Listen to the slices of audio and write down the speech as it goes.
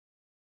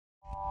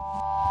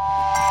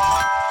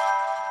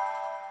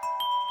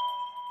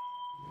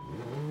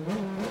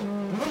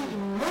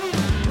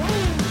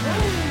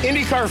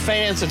IndyCar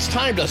fans, it's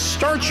time to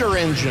start your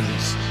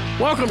engines.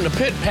 Welcome to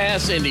Pit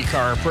Pass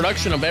IndyCar, a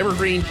production of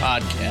Evergreen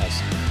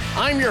Podcast.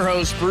 I'm your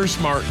host, Bruce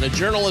Martin, a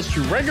journalist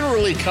who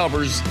regularly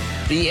covers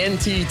the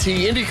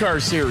NTT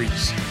IndyCar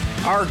series.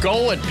 Our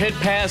goal at Pit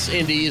Pass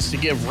Indy is to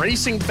give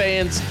racing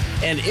fans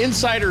an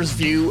insider's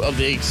view of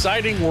the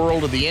exciting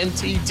world of the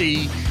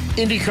NTT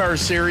IndyCar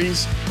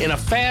series in a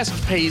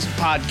fast-paced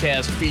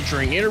podcast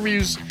featuring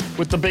interviews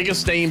with the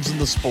biggest names in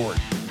the sport.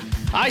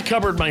 I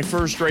covered my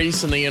first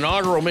race in the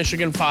inaugural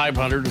Michigan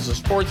 500 as a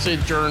sports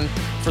intern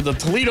for the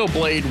Toledo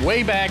Blade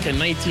way back in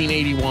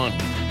 1981.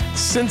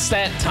 Since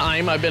that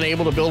time, I've been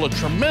able to build a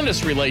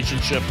tremendous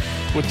relationship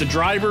with the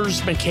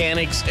drivers,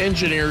 mechanics,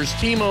 engineers,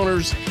 team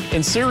owners,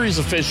 and series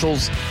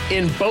officials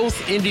in both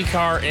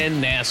IndyCar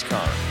and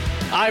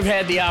NASCAR. I've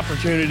had the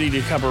opportunity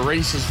to cover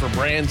races for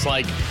brands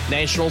like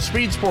National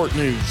Speed Sport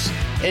News,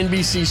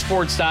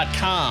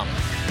 NBCSports.com,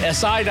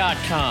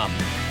 SI.com,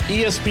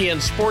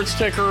 ESPN Sports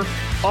Ticker,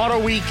 Auto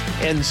Week,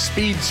 and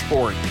Speed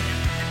Sport.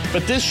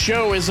 But this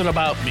show isn't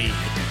about me.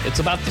 It's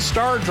about the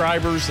star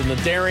drivers and the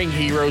daring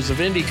heroes of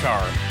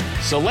IndyCar.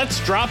 So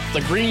let's drop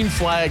the green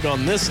flag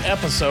on this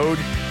episode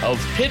of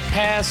Pit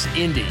Pass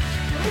Indy.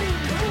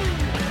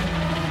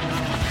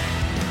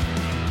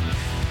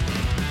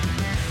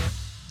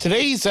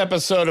 Today's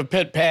episode of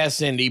Pit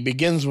Pass Indy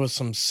begins with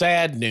some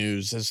sad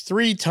news as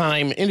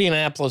three-time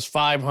Indianapolis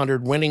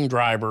 500 winning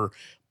driver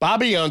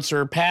Bobby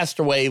Unser passed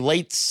away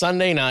late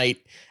Sunday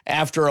night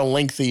after a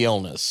lengthy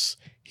illness.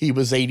 He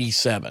was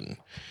 87.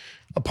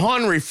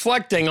 Upon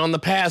reflecting on the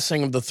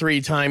passing of the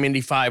three-time Indy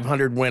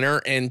 500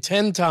 winner and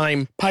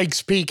 10-time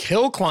Pikes Peak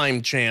Hill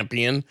Climb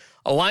champion,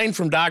 a line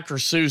from Dr.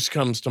 Seuss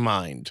comes to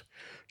mind.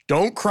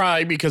 Don't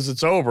cry because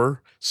it's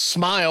over,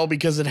 smile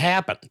because it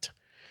happened.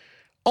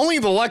 Unly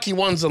the lucky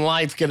ones in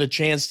life get a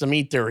chance to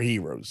meet their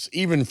heroes.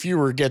 Even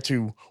fewer get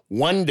to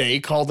one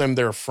day call them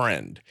their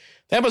friend.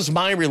 That was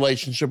my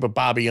relationship with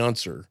Bobby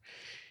Unser.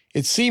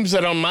 It seems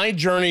that on my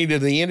journey to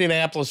the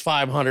Indianapolis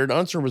 500,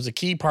 Unser was a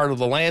key part of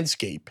the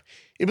landscape.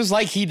 It was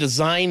like he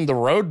designed the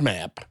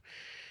roadmap.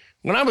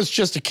 When I was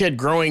just a kid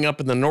growing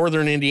up in the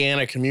northern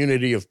Indiana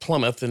community of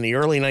Plymouth in the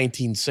early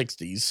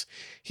 1960s,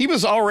 he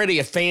was already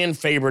a fan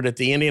favorite at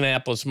the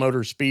Indianapolis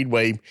Motor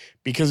Speedway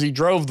because he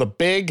drove the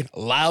big,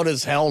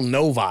 loud-as-hell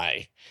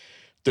Novi.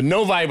 The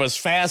Novi was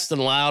fast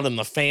and loud and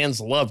the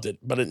fans loved it,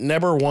 but it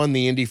never won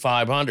the Indy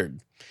 500.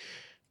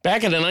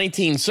 Back in the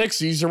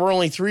 1960s, there were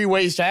only three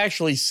ways to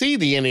actually see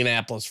the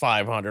Indianapolis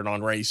 500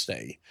 on race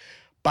day.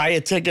 Buy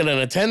a ticket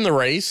and attend the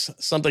race,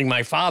 something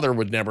my father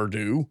would never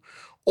do,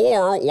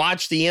 or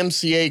watch the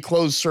MCA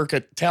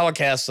closed-circuit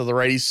telecast of the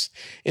race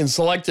in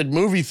selected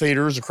movie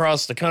theaters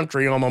across the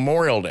country on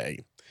Memorial Day.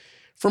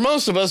 For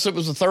most of us, it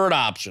was the third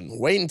option.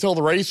 Wait until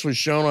the race was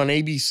shown on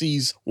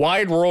ABC's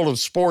Wide World of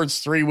Sports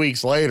 3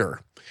 weeks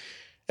later.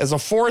 As a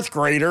fourth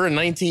grader in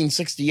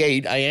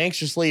 1968, I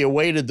anxiously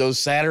awaited those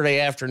Saturday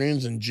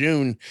afternoons in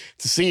June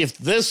to see if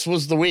this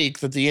was the week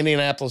that the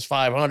Indianapolis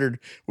 500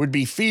 would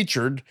be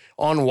featured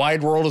on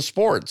Wide World of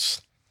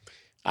Sports.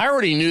 I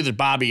already knew that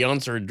Bobby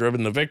Unser had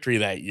driven the victory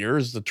that year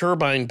as the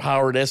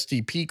turbine-powered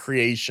STP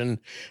creation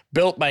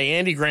built by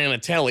Andy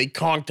Granatelli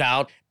conked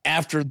out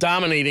after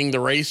dominating the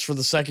race for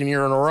the second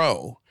year in a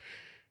row.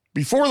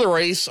 Before the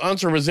race,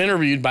 Unser was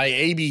interviewed by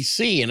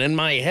ABC, and in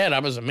my head, I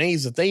was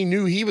amazed that they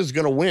knew he was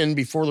going to win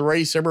before the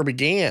race ever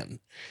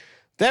began.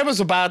 That was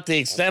about the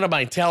extent of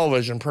my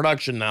television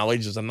production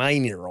knowledge as a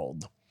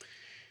 9-year-old.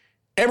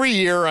 Every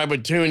year, I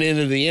would tune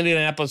into the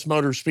Indianapolis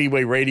Motor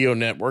Speedway radio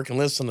network and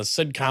listen to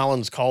Sid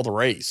Collins call the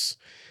race.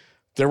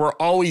 There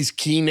were always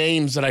key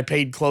names that I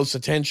paid close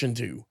attention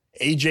to.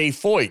 A.J.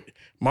 Foyt,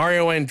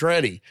 Mario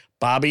Andretti,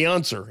 Bobby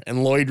Unser,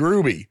 and Lloyd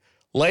Ruby.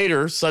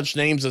 Later, such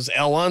names as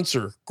Al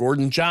Unser,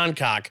 Gordon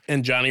Johncock,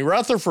 and Johnny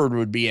Rutherford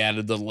would be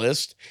added to the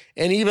list,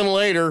 and even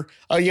later,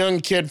 a young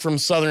kid from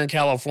Southern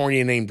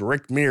California named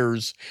Rick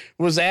Mears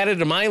was added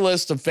to my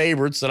list of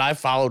favorites that I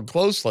followed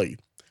closely.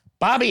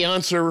 Bobby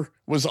Unser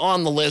was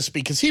on the list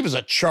because he was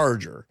a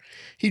charger.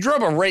 He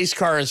drove a race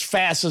car as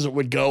fast as it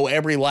would go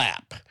every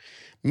lap.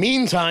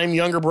 Meantime,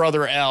 younger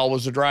brother Al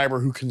was a driver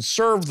who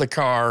conserved the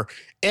car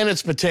and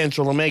its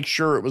potential to make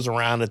sure it was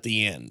around at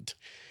the end.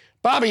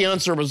 Bobby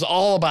Unser was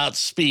all about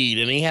speed,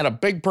 and he had a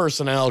big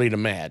personality to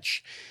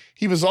match.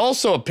 He was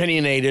also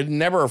opinionated and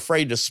never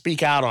afraid to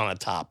speak out on a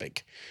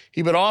topic.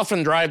 He would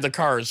often drive the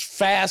car as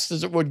fast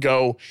as it would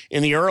go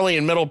in the early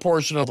and middle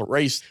portion of the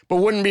race, but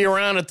wouldn't be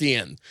around at the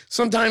end.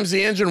 Sometimes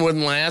the engine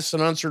wouldn't last,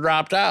 and Unser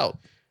dropped out.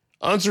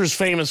 Unser's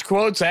famous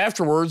quotes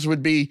afterwards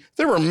would be,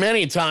 "There were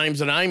many times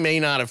that I may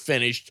not have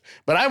finished,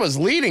 but I was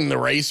leading the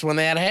race when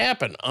that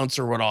happened,"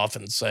 Unser would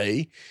often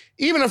say.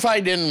 Even if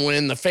I didn't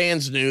win, the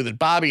fans knew that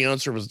Bobby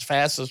Unser was the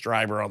fastest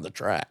driver on the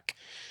track.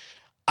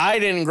 I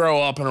didn't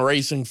grow up in a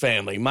racing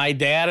family. My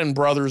dad and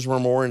brothers were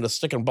more into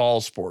stick and ball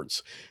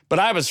sports, but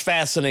I was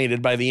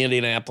fascinated by the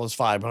Indianapolis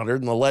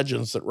 500 and the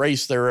legends that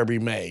race there every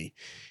May.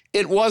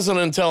 It wasn't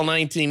until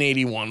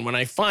 1981 when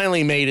I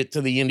finally made it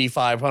to the Indy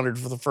 500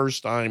 for the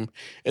first time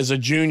as a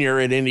junior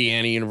at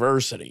Indiana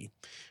University.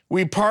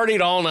 We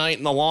partied all night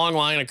in the long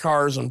line of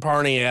cars and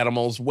party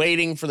animals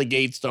waiting for the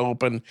gates to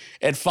open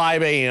at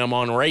 5 a.m.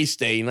 on race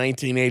day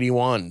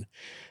 1981.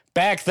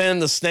 Back then,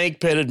 the snake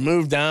pit had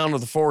moved down to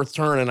the fourth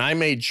turn, and I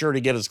made sure to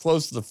get as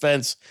close to the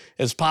fence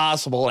as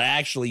possible to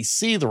actually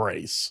see the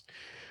race.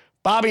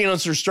 Bobby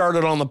Unser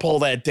started on the pole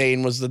that day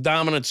and was the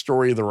dominant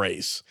story of the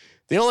race.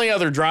 The only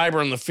other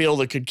driver in the field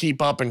that could keep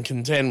up and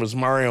contend was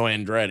Mario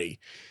Andretti.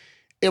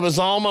 It was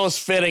almost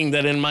fitting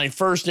that in my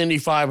first Indy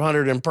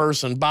 500 in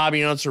person,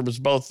 Bobby Unser was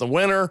both the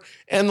winner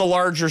and the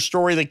larger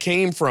story that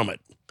came from it.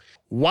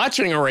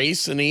 Watching a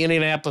race in the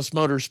Indianapolis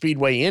Motor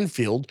Speedway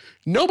infield,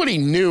 nobody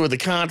knew of the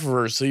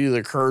controversy that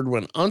occurred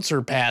when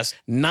Unser passed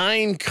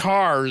 9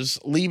 cars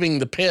leaving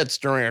the pits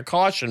during a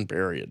caution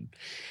period.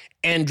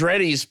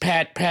 Andretti's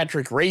Pat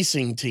Patrick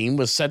Racing team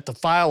was set to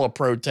file a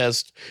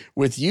protest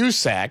with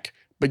USAC,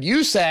 but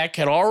USAC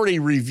had already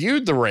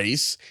reviewed the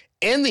race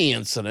and the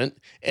incident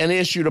and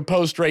issued a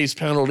post-race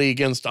penalty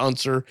against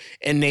Unser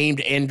and named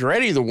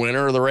Andretti the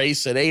winner of the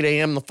race at 8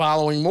 a.m. the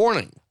following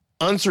morning.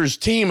 Unser's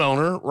team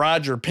owner,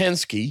 Roger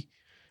Penske,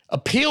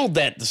 appealed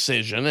that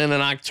decision, and in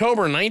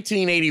October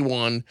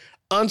 1981,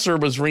 Unser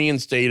was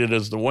reinstated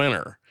as the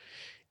winner.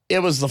 It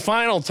was the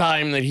final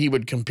time that he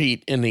would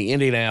compete in the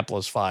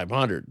Indianapolis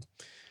 500.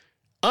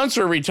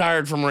 Unser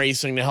retired from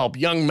racing to help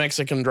young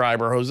Mexican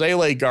driver Jose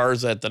Le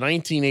Garza at the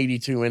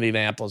 1982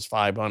 Indianapolis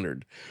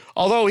 500.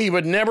 Although he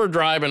would never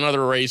drive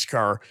another race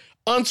car,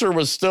 Unser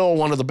was still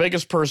one of the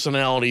biggest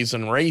personalities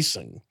in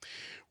racing.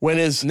 When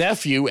his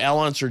nephew,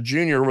 Al Unser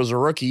Jr., was a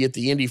rookie at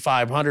the Indy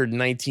 500 in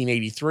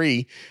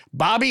 1983,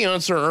 Bobby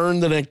Unser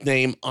earned the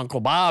nickname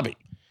Uncle Bobby.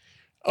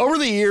 Over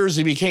the years,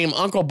 he became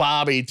Uncle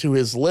Bobby to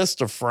his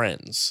list of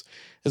friends.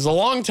 As a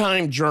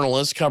longtime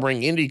journalist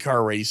covering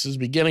IndyCar races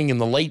beginning in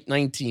the late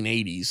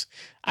 1980s,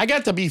 I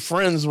got to be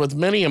friends with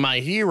many of my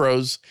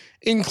heroes,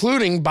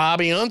 including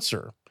Bobby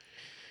Unser.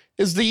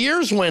 As the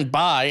years went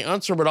by,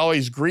 Unser would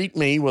always greet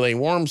me with a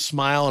warm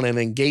smile and an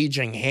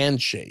engaging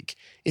handshake.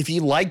 If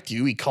he liked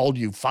you, he called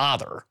you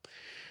father.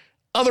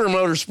 Other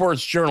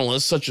motorsports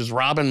journalists, such as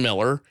Robin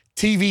Miller,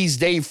 TV's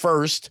Dave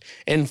First,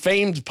 and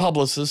famed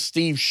publicist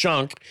Steve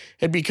Shunk,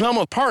 had become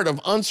a part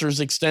of Unser's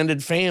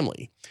extended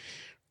family.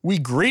 We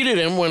greeted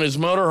him when his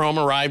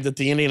motorhome arrived at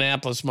the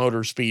Indianapolis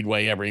Motor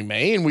Speedway every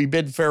May, and we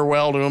bid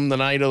farewell to him the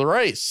night of the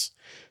race.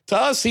 To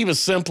us, he was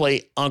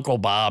simply Uncle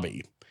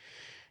Bobby.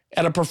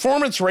 At a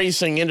performance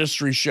racing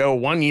industry show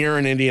one year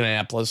in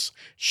Indianapolis,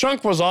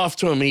 Shunk was off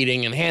to a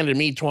meeting and handed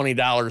me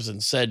 $20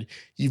 and said,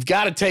 "You've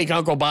got to take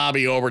Uncle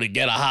Bobby over to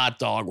get a hot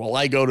dog while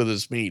I go to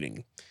this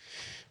meeting."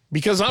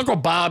 Because Uncle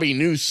Bobby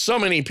knew so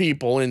many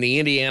people in the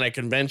Indiana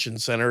Convention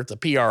Center at the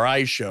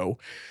PRI show,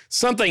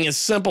 something as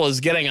simple as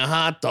getting a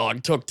hot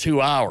dog took 2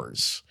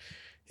 hours.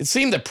 It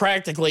seemed that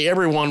practically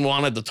everyone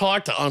wanted to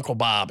talk to Uncle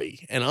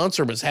Bobby, and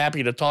Unser was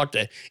happy to talk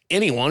to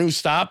anyone who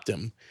stopped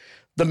him.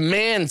 The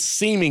man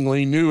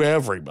seemingly knew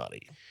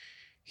everybody.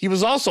 He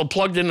was also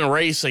plugged into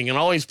racing and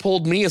always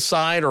pulled me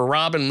aside or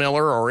Robin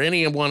Miller or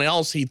anyone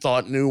else he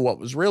thought knew what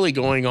was really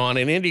going on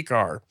in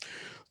IndyCar.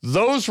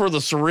 Those were the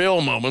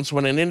surreal moments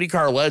when an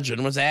IndyCar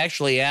legend was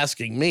actually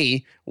asking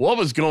me what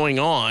was going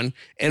on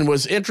and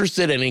was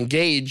interested and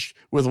engaged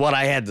with what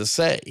I had to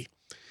say.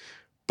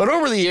 But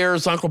over the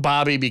years, Uncle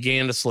Bobby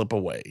began to slip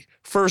away.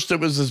 First, it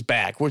was his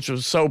back, which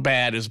was so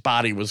bad his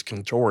body was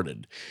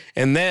contorted.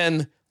 And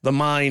then the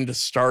mind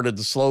started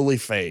to slowly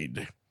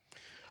fade.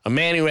 A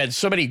man who had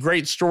so many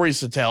great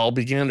stories to tell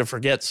began to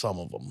forget some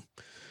of them.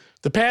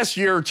 The past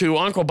year or two,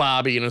 Uncle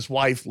Bobby and his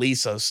wife,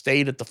 Lisa,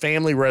 stayed at the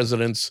family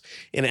residence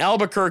in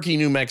Albuquerque,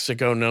 New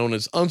Mexico, known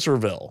as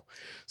Unserville.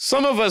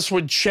 Some of us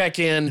would check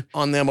in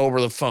on them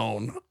over the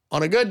phone.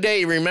 On a good day,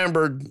 he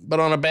remembered, but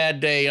on a bad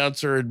day,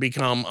 Unser had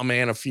become a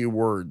man of few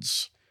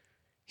words.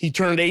 He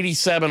turned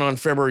 87 on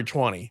February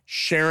 20,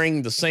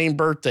 sharing the same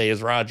birthday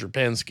as Roger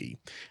Penske.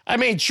 I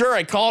made sure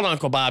I called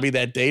Uncle Bobby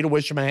that day to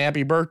wish him a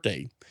happy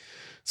birthday.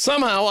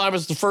 Somehow, I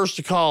was the first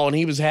to call, and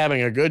he was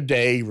having a good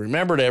day. He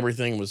remembered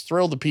everything, was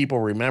thrilled that people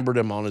remembered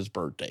him on his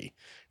birthday.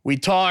 We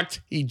talked,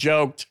 he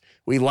joked,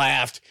 we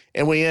laughed,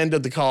 and we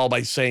ended the call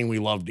by saying we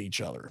loved each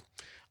other.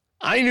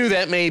 I knew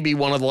that may be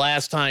one of the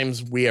last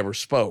times we ever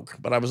spoke,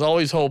 but I was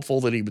always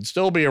hopeful that he would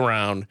still be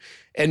around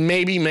and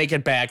maybe make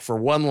it back for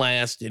one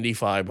last Indy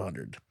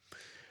 500.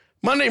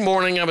 Monday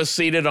morning, I was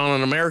seated on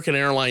an American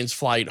Airlines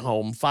flight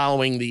home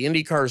following the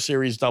IndyCar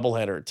Series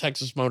doubleheader at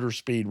Texas Motor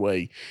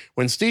Speedway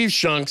when Steve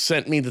Shunk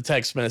sent me the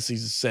text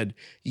message that said,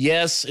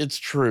 "Yes, it's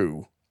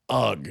true.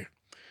 Ugh."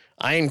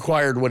 I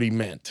inquired what he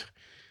meant.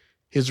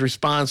 His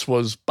response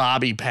was,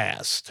 "Bobby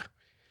passed."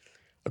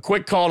 A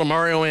quick call to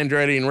Mario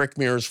Andretti and Rick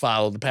Mears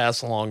followed to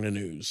pass along the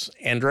news.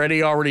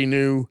 Andretti already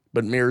knew,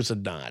 but Mears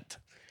had not.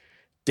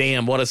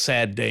 "Damn, what a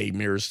sad day,"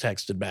 Mears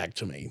texted back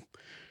to me.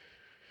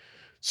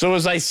 So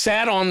as I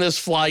sat on this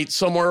flight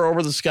somewhere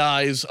over the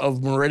skies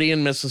of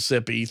Meridian,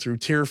 Mississippi, through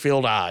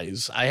tear-filled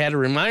eyes, I had to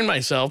remind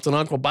myself that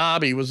Uncle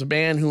Bobby was a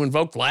man who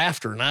invoked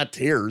laughter, not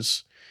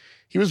tears.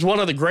 He was one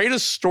of the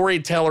greatest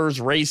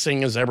storytellers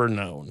racing has ever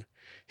known.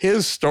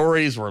 His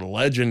stories were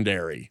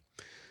legendary.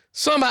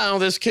 Somehow,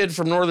 this kid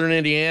from northern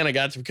Indiana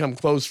got to become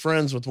close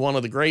friends with one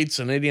of the greats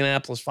in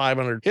Indianapolis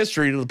 500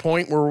 history to the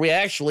point where we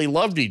actually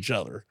loved each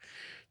other.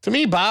 To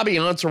me, Bobby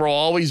Unser will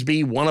always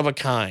be one of a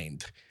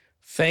kind.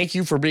 Thank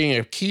you for being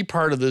a key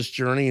part of this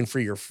journey and for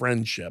your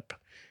friendship.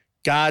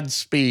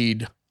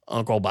 Godspeed,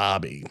 Uncle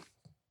Bobby.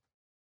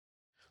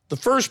 The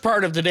first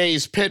part of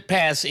today's Pit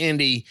Pass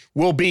Indy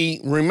will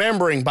be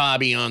remembering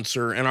Bobby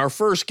Unser, and our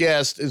first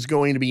guest is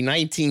going to be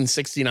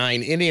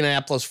 1969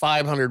 Indianapolis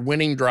 500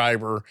 winning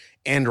driver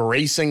and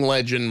racing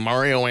legend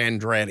Mario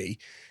Andretti.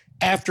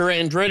 After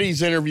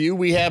Andretti's interview,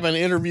 we have an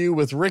interview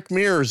with Rick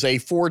Mears, a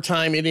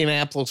four-time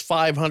Indianapolis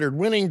 500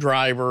 winning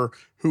driver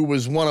who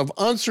was one of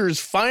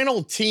Unser's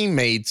final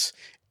teammates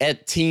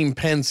at Team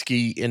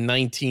Penske in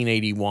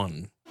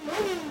 1981.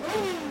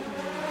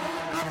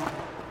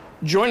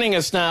 Joining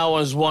us now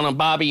is one of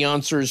Bobby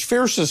Unser's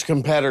fiercest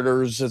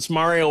competitors. It's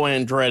Mario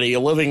Andretti, a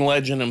living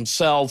legend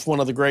himself, one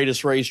of the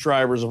greatest race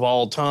drivers of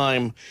all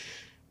time.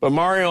 But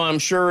Mario, I'm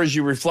sure as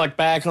you reflect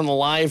back on the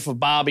life of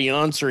Bobby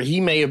Unser, he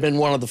may have been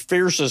one of the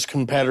fiercest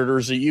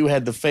competitors that you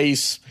had to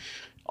face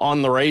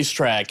on the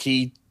racetrack.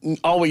 He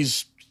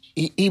was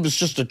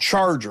just a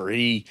charger.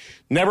 He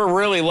never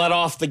really let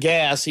off the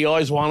gas. He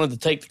always wanted to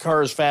take the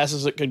car as fast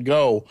as it could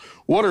go.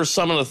 What are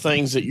some of the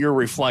things that you're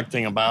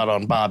reflecting about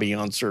on Bobby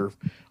Unser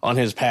on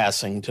his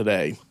passing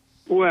today?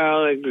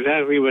 Well,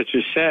 exactly what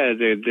you said.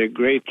 The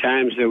great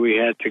times that we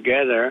had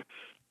together,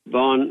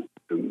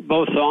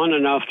 both on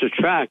and off the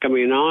track. I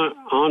mean,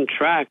 on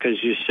track,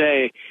 as you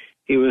say,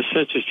 he was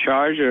such a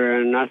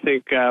charger, and I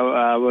think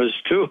I was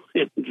too,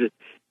 to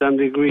some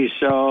degree.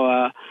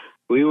 So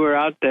we were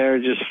out there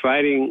just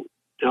fighting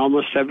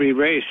almost every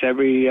race,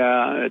 every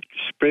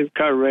sprint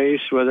car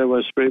race, whether it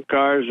was sprint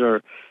cars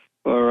or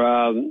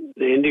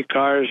the Indy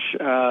cars.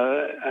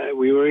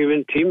 We were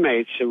even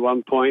teammates at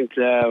one point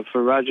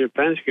for Roger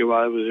Penske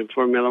while I was in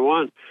Formula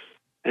One.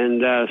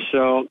 And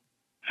so,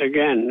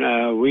 again,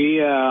 we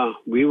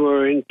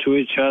were into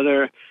each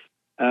other,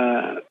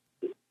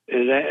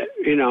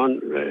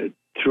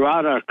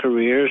 throughout our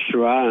careers,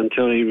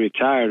 until he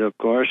retired, of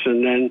course.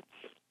 And then,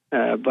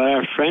 but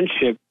our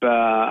friendship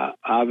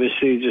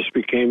obviously just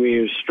became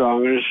even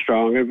stronger and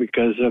stronger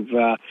because of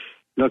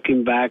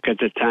looking back at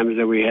the times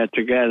that we had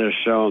together.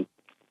 So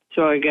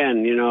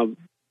again,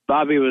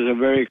 Bobby was a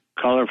very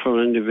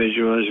colorful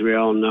individual, as we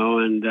all know,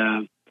 and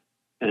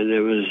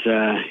it was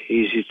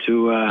easy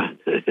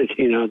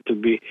to, to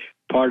be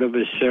part of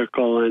his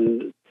circle.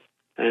 And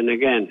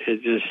again,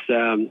 it just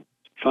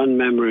fun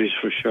memories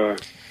for sure.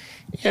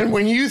 And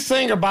when you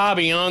think of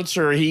Bobby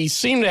Unser, he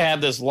seemed to have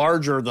this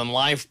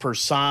larger-than-life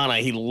persona.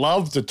 He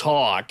loved to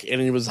talk,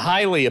 and he was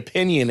highly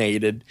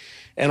opinionated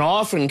and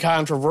often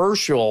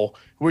controversial,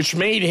 which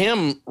made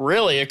him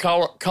really a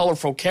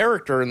colorful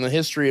character in the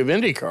history of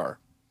IndyCar.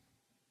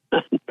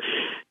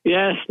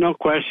 Yes, no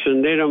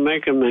question. They don't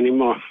make them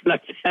anymore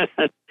like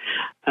that.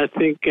 I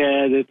think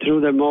they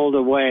threw the mold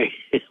away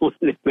when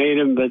they made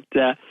them. But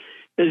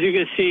as you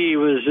can see, he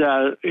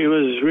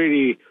was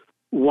really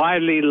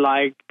widely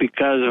liked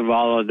because of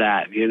all of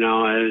that.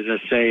 As I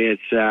say,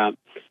 it's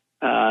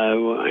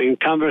in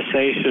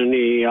conversation,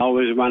 he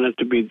always wanted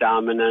to be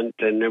dominant,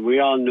 and we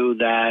all knew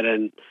that.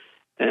 And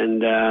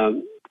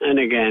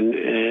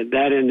again,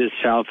 that in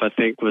itself, I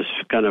think, was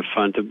kind of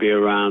fun to be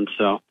around.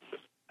 So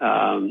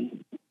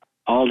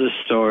all the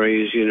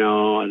stories,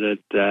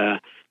 that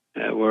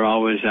were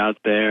always out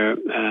there.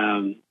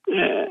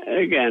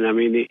 Again, I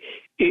mean,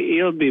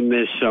 he'll be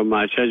missed so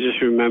much. I just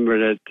remember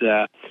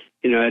that.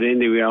 At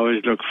Indy, we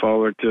always look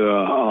forward to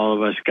all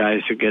of us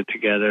guys to get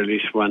together at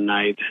least one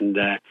night and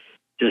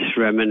just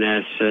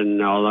reminisce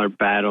and all our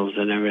battles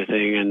and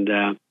everything. And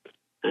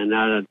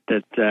now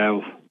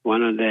that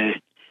one of the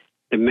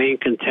main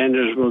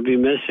contenders will be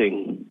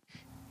missing.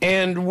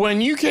 And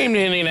when you came to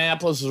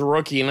Indianapolis as a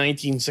rookie in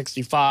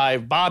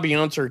 1965, Bobby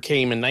Unser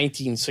came in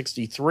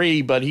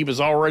 1963, but he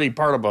was already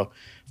part of a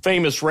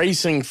famous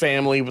racing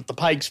family with the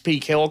Pikes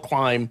Peak Hill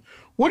Climb.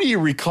 What do you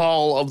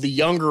recall of the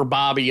younger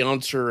Bobby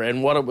Unser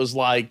and what it was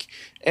like,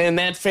 and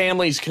that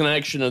family's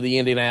connection to the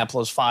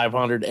Indianapolis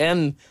 500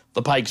 and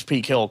the Pikes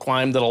Peak Hill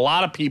Climb that a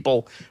lot of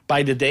people,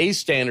 by today's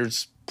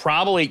standards,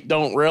 probably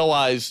don't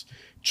realize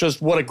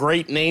just what a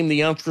great name the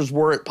Unsers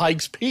were at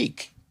Pikes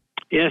Peak?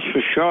 Yes,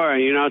 for sure.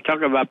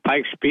 Talk about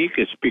Pikes Peak.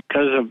 It's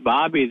because of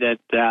Bobby that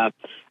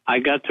I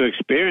got to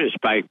experience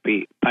Pikes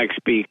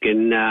Peak,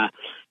 and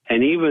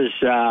he was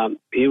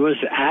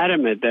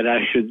adamant that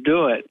I should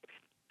do it.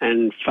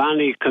 And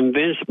finally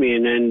convinced me,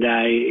 and then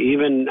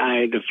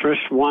the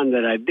first one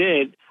that I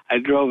did, I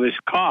drove his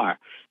car.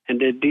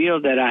 And the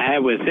deal that I had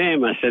with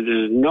him, I said,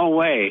 there's no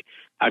way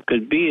I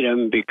could beat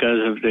him because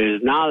of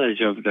his knowledge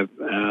of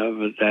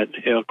that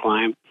hill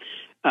climb.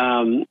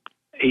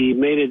 He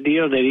made a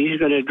deal that he's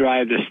going to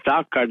drive the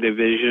stock car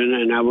division,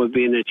 and I would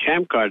be in the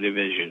champ car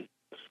division.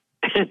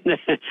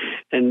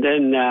 And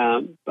then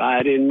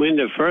I didn't win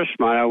the first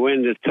one. I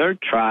win the third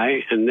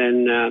try, and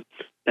then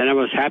I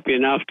was happy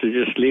enough to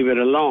just leave it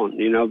alone,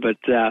 But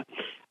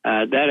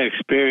that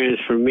experience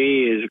for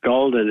me is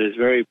golden. It's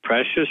very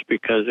precious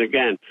because,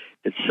 again,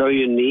 it's so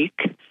unique.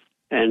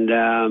 And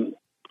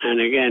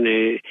again,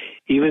 he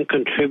even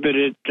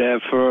contributed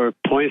for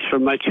points for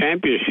my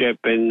championship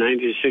in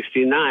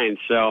 1969.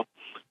 So,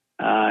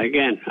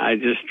 again, I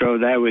just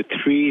drove that with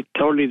 3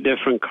 totally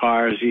different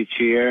cars each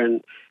year.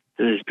 And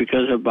it's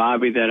because of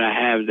Bobby that I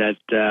have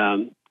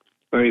that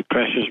very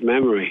precious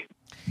memory.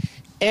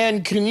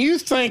 And can you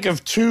think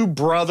of 2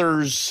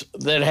 brothers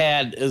that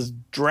had as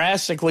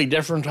drastically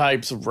different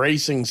types of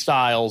racing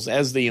styles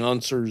as the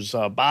Unsers?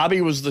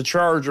 Bobby was the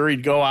charger.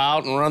 He'd go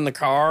out and run the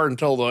car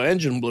until the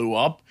engine blew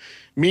up.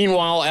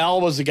 Meanwhile, Al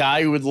was the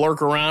guy who would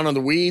lurk around in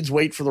the weeds,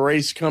 wait for the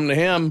race to come to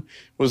him,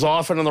 was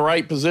often in the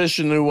right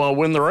position to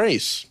win the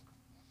race.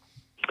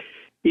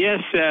 Yes,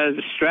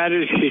 the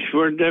strategies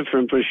were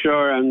different for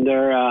sure, and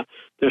their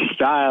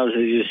styles,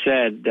 as you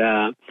said,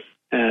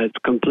 it's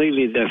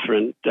completely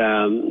different.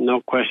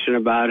 No question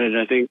about it.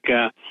 I think,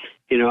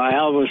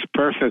 Al was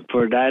perfect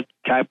for that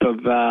type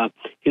of,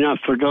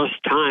 for those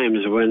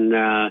times when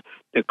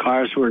the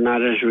cars were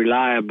not as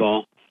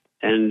reliable.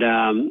 And,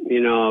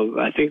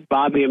 I think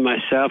Bobby and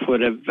myself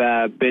would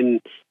have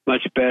been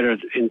much better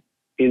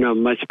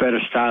much better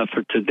style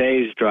for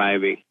today's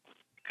driving,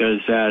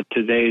 because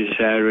today's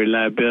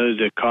reliability of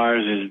the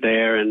cars is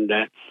there, and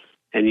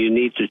you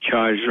need to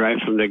charge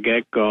right from the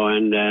get-go.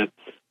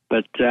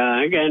 But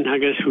again, I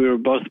guess we were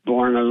both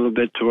born a little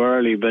bit too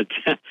early. But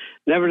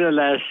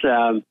nevertheless,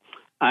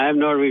 I have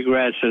no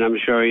regrets, and I'm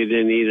sure he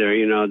didn't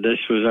either. This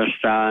was our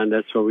style, and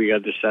that's what we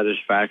got the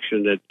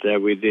satisfaction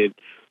that we did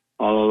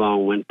all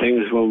along. When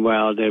things went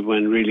well, they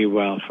went really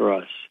well for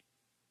us.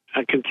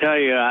 I can tell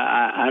you,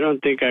 I don't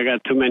think I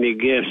got too many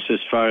gifts as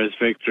far as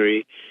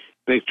victories,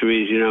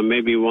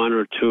 maybe 1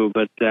 or 2,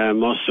 but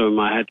most of them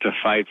I had to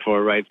fight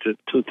for right to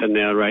tooth and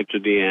nail, right to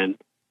the end.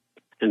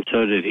 And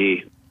so did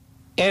he.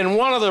 And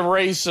one of the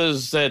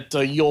races that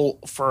you'll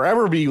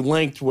forever be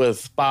linked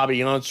with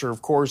Bobby Unser,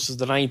 of course, is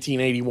the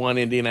 1981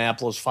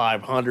 Indianapolis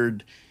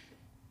 500.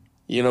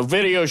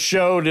 Video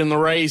showed in the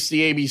race,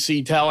 the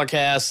ABC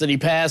telecast, that he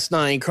passed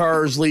 9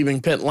 cars,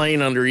 leaving pit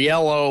lane under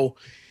yellow.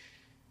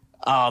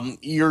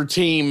 Your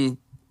team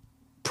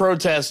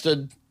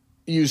protested.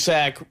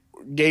 USAC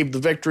gave the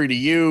victory to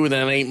you.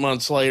 Then 6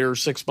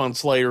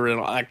 months later, in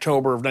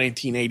October of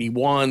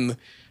 1981,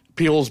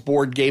 appeals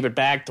board gave it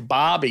back to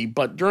Bobby.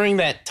 But during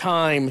that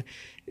time,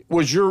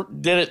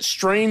 did it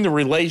strain the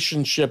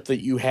relationship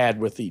that you had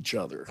with each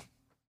other?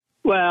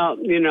 Well,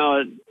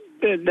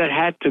 that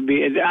had to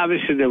be.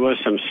 Obviously, there was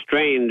some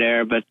strain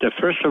there, but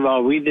first of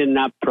all, we did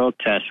not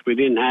protest. We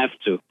didn't have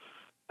to.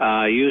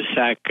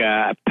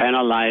 USAC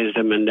penalized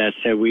them, and that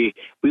said we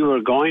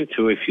were going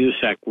to if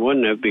USAC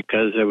wouldn't have,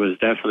 because it was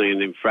definitely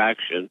an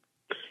infraction.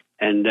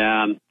 And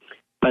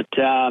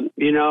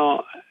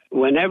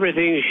when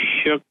everything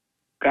shook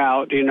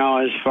out,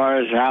 as far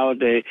as how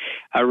they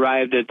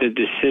arrived at the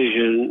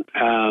decision,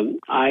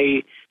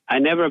 I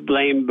never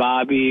blamed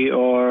Bobby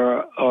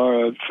or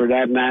for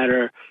that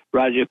matter,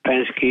 Roger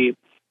Penske,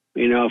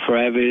 for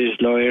having his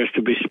lawyers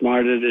to be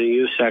smarter than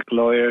USAC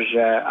lawyers.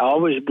 I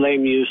always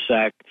blame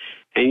USAC.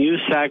 And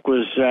USAC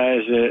was,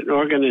 as an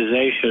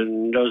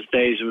organization in those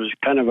days, it was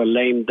kind of a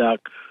lame duck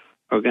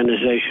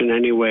organization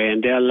anyway.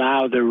 And they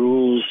allowed the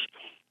rules,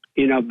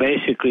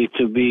 basically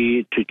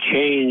to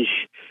change,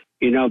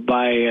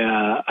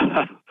 by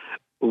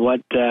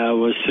what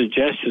was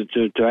suggested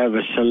to have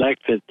a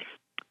selected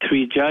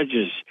 3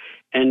 judges.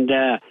 And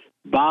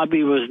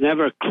Bobby was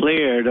never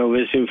cleared of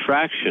his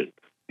infraction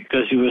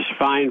because he was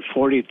fined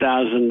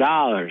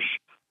 $40,000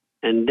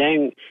 and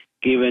then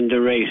given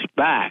the race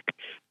back.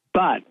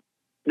 But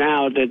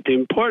now that the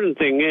important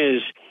thing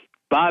is,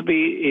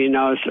 Bobby,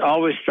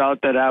 always felt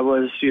that I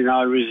was,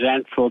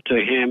 resentful to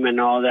him and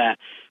all that.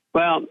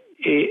 Well,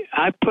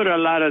 I put a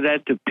lot of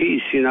that to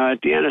peace.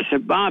 At the end, I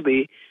said,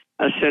 Bobby,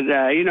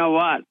 you know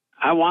what?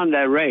 I won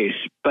that race,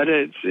 but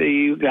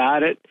you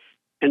got it.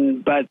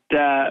 And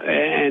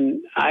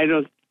I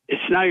don't.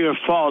 It's not your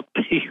fault.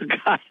 You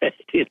got it.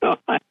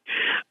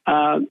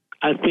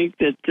 I think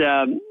that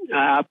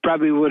I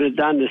probably would have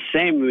done the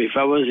same if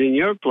I was in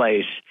your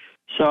place.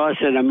 So I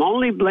said, I'm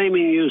only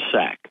blaming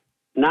USAC,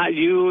 not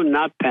you,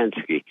 not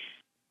Penske.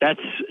 That's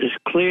as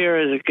clear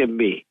as it can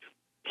be.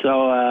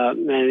 So,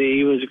 and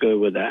he was good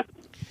with that.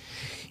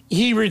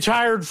 He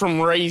retired from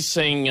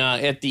racing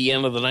at the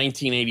end of the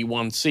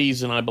 1981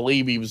 season. I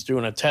believe he was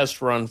doing a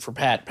test run for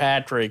Pat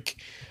Patrick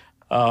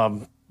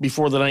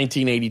before the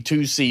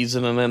 1982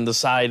 season, and then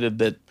decided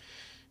that,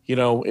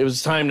 it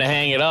was time to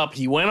hang it up.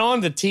 He went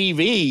on to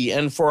TV,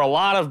 and for a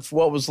lot of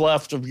what was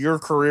left of your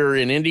career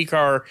in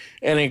IndyCar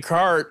and in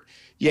kart,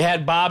 you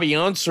had Bobby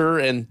Unser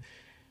and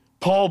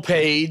Paul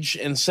Page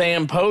and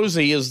Sam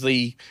Posey as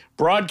the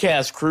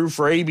broadcast crew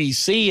for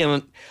ABC.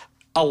 And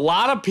a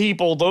lot of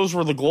people, those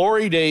were the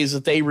glory days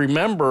that they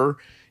remember.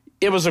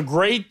 It was a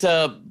great,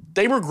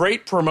 they were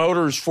great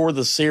promoters for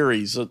the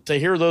series. To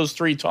hear those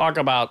 3 talk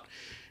about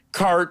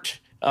kart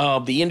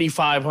the Indy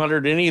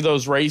 500, any of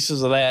those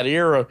races of that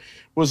era,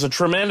 was a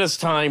tremendous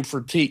time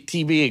for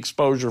TV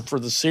exposure for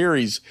the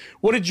series.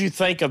 What did you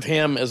think of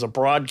him as a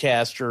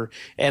broadcaster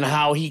and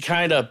how he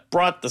kind of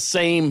brought the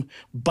same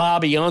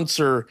Bobby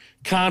Unser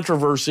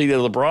controversy to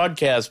the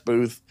broadcast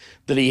booth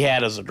that he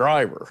had as a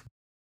driver?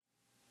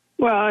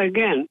 Well,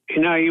 again,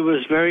 he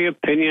was very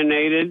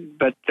opinionated,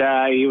 but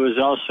he was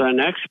also an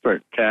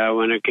expert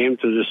when it came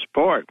to the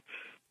sport.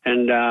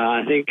 And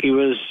I think he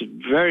was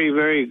very,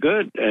 very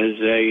good as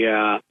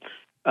a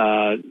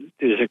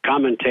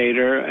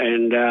commentator.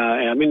 And,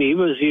 he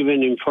was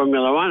even in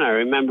Formula One. I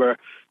remember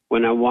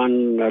when I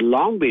won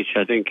Long Beach,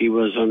 I think he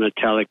was on the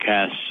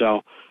telecast.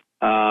 So,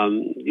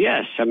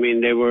 yes,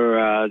 they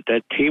were,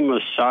 that team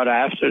was sought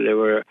after. They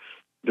were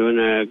doing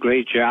a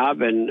great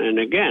job. And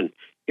again,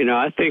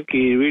 I think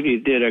he really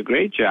did a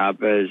great job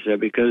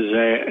because,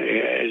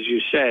 as you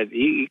said,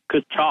 he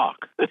could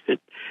talk.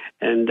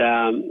 And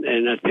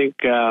I think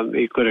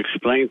he could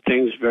explain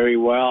things very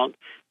well,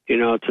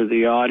 to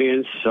the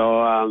audience.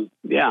 So,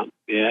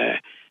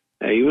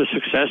 he was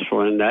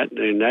successful in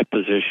that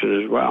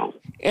position as well.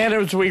 And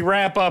as we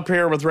wrap up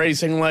here with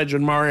racing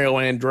legend Mario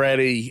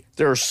Andretti,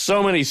 there are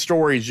so many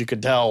stories you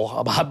could tell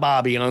about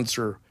Bobby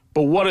Unser.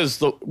 But what is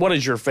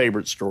your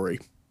favorite story?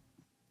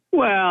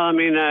 Well,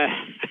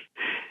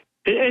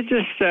 it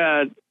just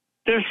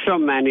there's so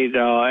many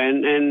though,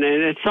 and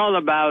it's all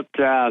about.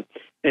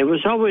 It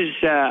was always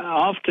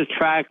off the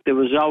track. There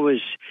was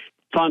always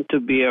fun to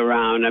be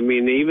around.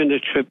 Even the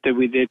trip that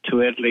we did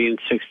to Italy in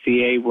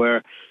 '68,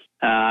 where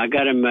I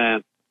got him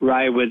a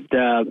ride with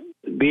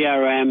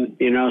BRM,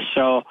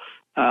 so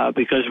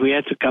because we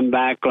had to come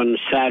back on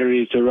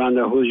Saturday to run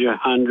the Hoosier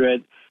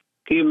 100.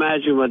 Can you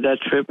imagine what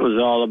that trip was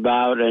all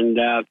about? And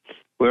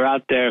we're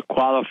out there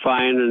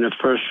qualifying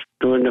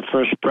during the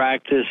first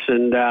practice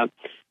and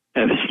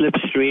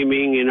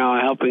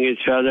slipstreaming, helping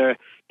each other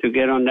to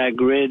get on that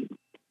grid.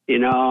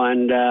 And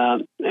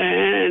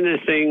the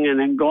thing, and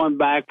then going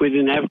back, we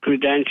didn't have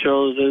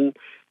credentials, and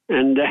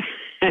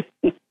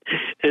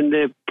and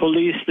the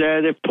police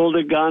there, they pulled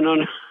a gun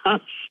on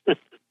us,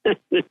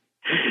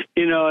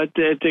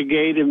 at the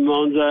gate in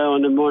Monza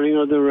on the morning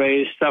of the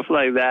race, stuff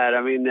like that.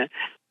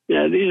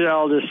 These are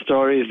all the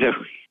stories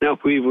that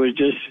we were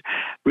just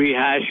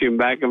rehashing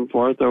back and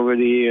forth over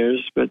the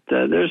years, but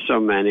there's so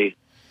many.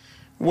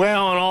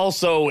 Well, and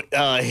also,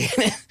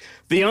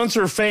 the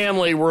Unser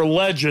family were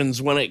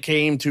legends when it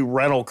came to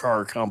rental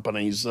car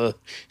companies.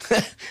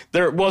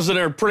 There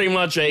wasn't pretty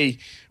much a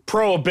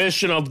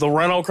prohibition of the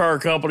rental car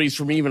companies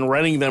from even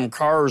renting them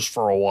cars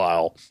for a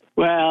while.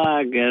 Well,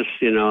 I guess,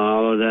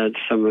 all of that,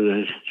 some of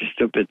the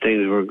stupid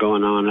things were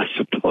going on, I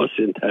suppose,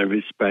 in that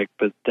respect.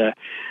 But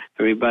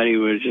everybody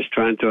was just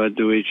trying to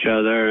outdo each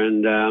other.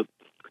 And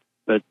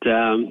but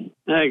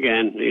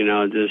again,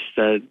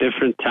 just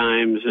different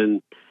times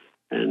and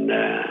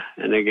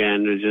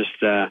again, just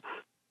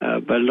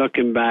but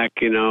looking back,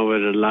 with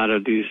a lot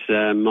of these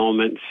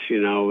moments,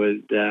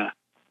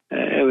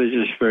 it was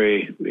just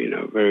very,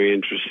 very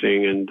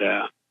interesting,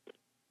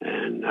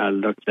 and I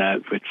looked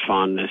at with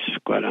fondness,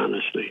 quite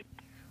honestly.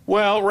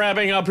 Well,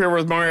 wrapping up here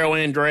with Mario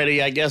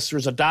Andretti, I guess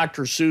there's a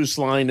Dr. Seuss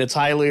line that's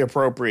highly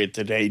appropriate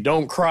today.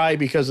 Don't cry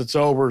because it's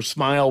over,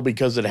 smile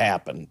because it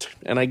happened.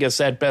 And I guess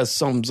that best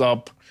sums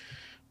up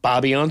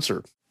Bobby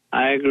Unser.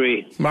 I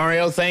agree.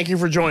 Mario, thank you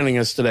for joining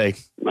us today.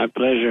 My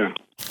pleasure.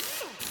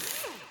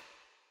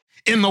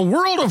 In the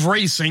world of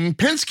racing,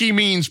 Penske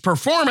means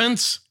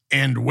performance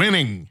and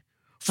winning.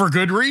 For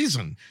good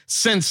reason.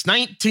 Since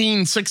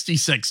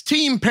 1966,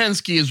 Team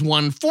Penske has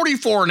won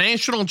 44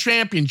 national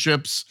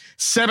championships,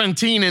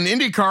 17 in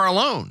IndyCar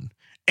alone.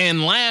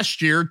 And last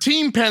year,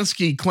 Team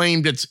Penske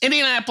claimed its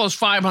Indianapolis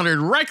 500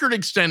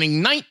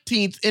 record-extending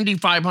 19th Indy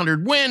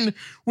 500 win,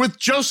 with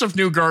Joseph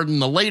Newgarden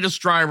the latest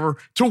driver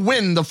to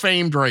win the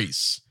famed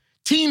race.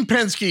 Team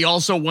Penske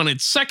also won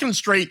its second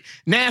straight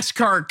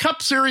NASCAR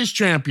Cup Series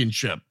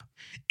championship.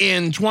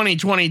 In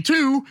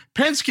 2022,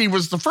 Penske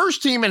was the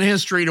first team in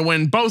history to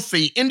win both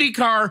the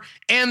IndyCar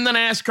and the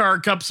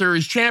NASCAR Cup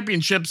Series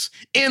championships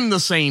in the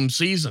same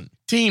season.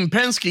 Team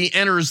Penske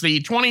enters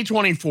the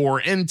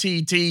 2024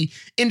 NTT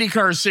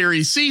IndyCar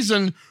Series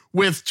season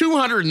with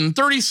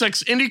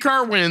 236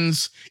 IndyCar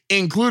wins,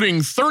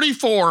 including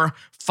 34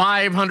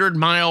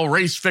 500-mile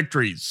race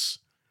victories.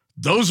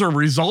 Those are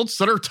results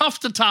that are tough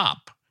to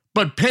top.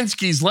 But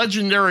Penske's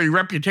legendary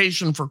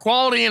reputation for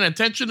quality and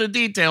attention to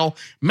detail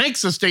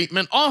makes a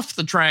statement off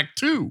the track,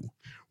 too.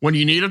 When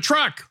you need a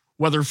truck,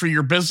 whether for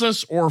your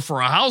business or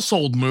for a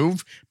household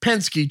move,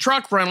 Penske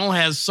Truck Rental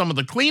has some of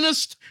the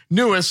cleanest,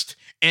 newest,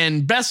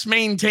 and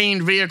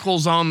best-maintained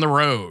vehicles on the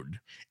road.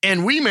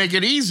 And we make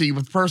it easy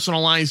with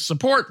personalized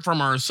support from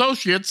our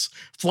associates,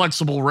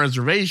 flexible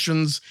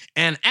reservations,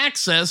 and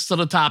access to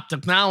the top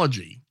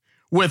technology.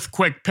 With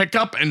quick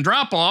pickup and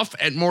drop-off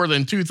at more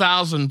than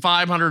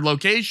 2,500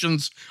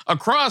 locations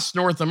across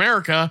North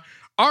America,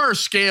 our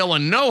scale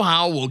and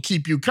know-how will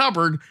keep you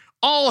covered,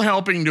 all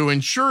helping to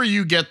ensure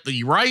you get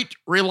the right,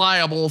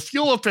 reliable,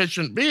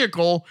 fuel-efficient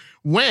vehicle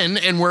when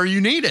and where you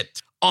need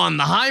it. On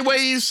the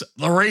highways,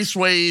 the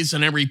raceways,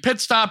 and every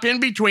pit stop in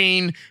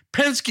between,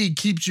 Penske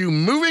keeps you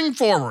moving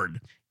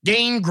forward.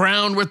 Gain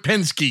ground with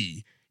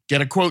Penske.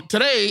 Get a quote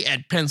today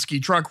at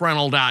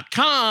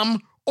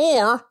PenskeTruckRental.com,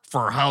 or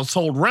for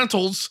household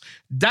rentals,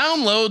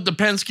 download the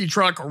Penske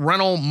Truck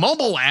Rental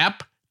mobile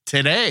app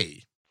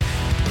today.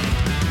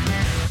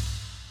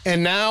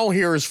 And now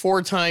here is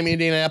four-time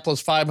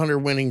Indianapolis 500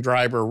 winning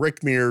driver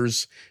Rick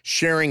Mears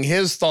sharing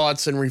his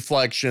thoughts and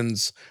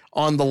reflections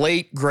on the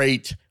late,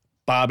 great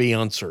Bobby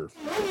Unser.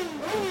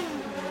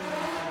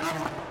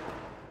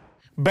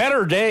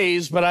 Better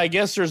days, but I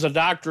guess there's a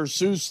Dr.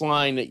 Seuss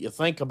line that you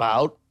think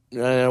about.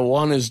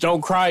 One is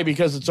don't cry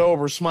because it's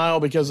over, smile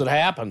because it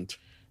happened.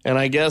 And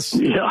I guess,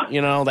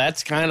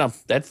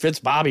 that fits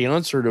Bobby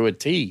Unser to a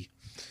T.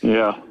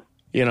 Yeah.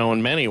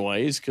 In many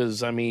ways,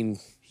 because,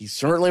 he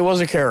certainly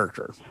was a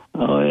character.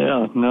 Oh,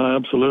 yeah. No,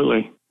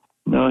 absolutely.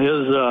 No,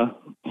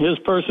 his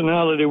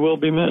personality will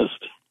be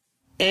missed.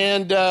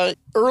 And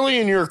early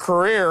in your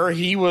career,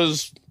 he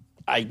was,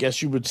 I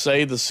guess you would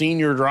say, the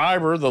senior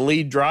driver, the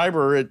lead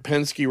driver at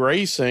Penske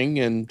Racing.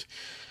 And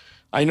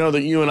I know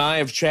that you and I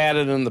have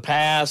chatted in the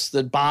past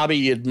that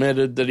Bobby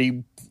admitted that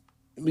he,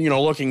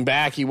 looking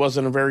back, he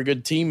wasn't a very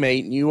good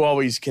teammate. And you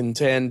always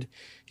contend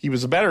he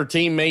was a better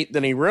teammate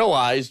than he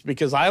realized,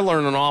 because I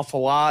learned an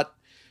awful lot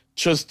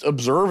just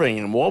observing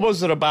him. What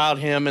was it about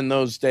him in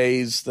those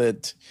days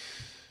that,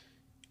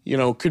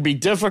 could be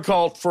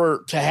difficult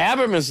to have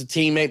him as a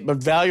teammate, but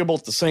valuable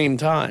at the same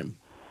time?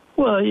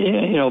 Well,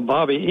 yeah,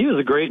 Bobby, he was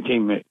a great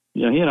teammate.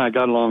 He and I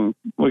got along.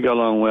 We got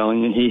along well,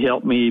 and he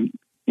helped me.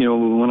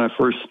 When I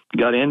first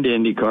got into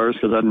Indy cars,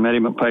 because I'd met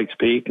him at Pikes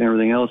Peak and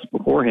everything else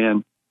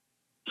beforehand.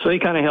 So he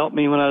kind of helped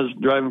me when I was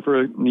driving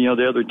for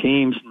the other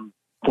teams and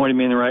pointed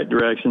me in the right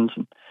directions.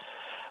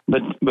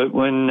 But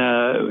when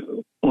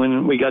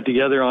we got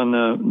together on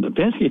the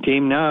Penske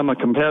team, now I'm a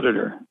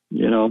competitor.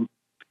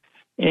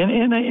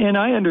 And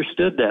I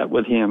understood that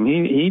with him.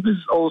 He was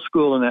old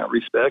school in that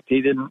respect.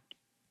 He didn't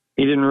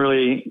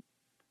really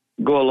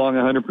go along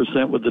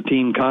 100% with the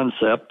team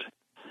concept,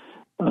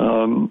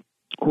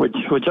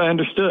 which I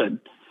understood.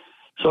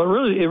 So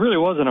it really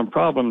wasn't a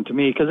problem to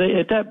me, because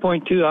at that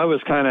point too, I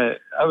was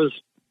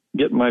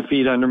getting my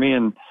feet under me,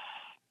 and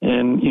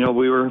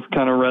we were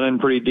kind of running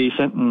pretty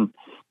decent, and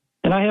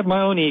I had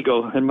my own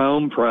ego and my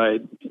own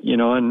pride,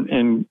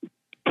 and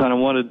kind of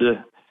wanted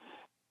to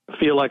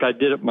feel like I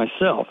did it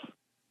myself.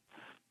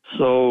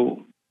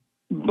 So,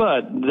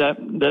 but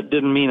that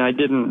didn't mean I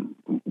didn't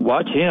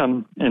watch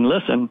him and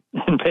listen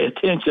and pay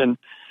attention,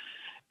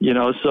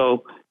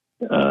 so,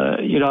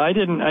 I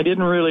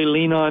didn't really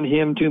lean on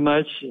him too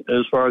much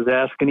as far as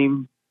asking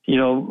him,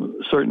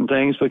 certain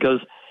things, because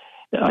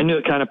I knew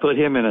it kind of put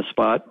him in a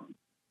spot,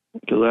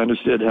 because I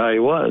understood how he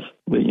was,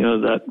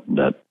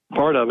 that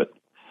part of it.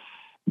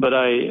 But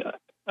I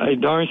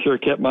darn sure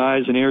kept my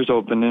eyes and ears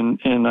open,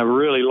 and I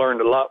really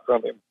learned a lot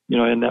from him,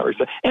 in that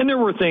respect. And there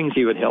were things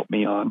he would help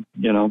me on,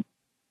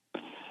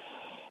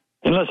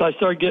 unless I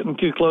started getting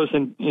too close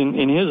in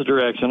his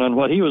direction on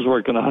what he was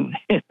working on,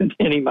 and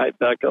then he might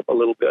back up a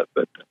little bit.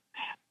 But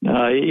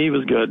he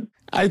was good.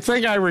 I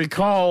think I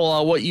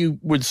recall what you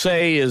would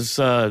say is,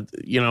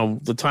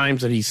 the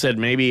times that he said,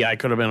 maybe I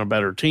could have been a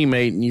better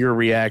teammate, and your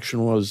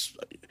reaction was,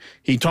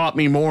 he taught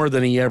me more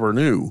than he ever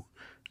knew,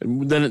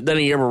 than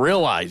he ever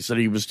realized that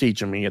he was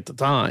teaching me at the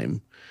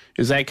time.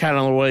 Is that kind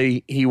of the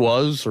way he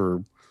was,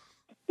 or?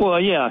 Well,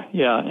 yeah.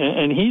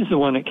 And he's the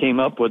one that came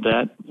up with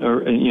that.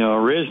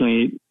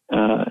 Originally,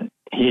 after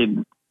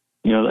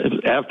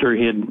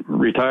he had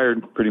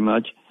retired pretty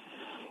much,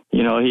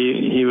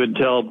 he would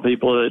tell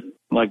people that,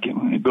 like,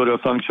 go to a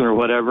function or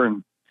whatever,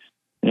 and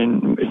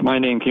if my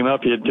name came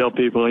up, he'd tell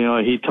people,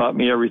 he taught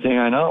me everything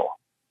I know.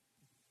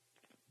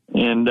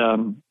 And,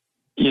 that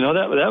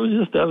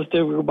was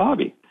typical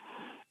Bobby.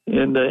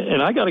 And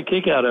I got a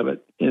kick out of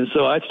it. And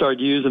so I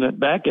started using it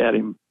back at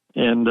him.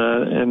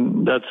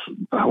 And that's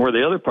where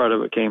the other part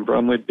of it came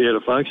from. We'd be at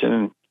a function,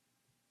 and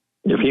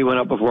if he went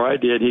up before I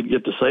did, he'd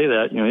get to say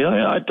that,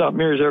 I taught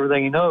Mears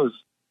everything he knows.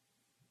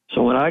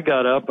 So when I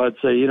got up, I'd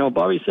say,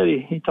 Bobby said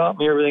he taught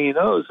me everything he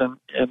knows. And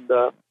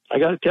I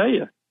got to tell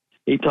you,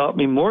 he taught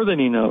me more than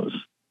he knows,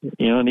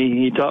 and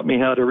he taught me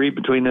how to read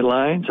between the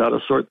lines, how to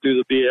sort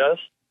through the BS,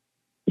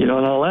 and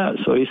all that.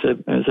 So he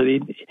said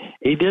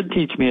he did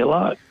teach me a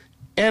lot.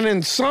 And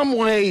in some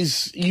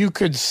ways, you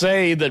could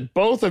say that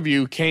both of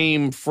you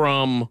came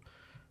from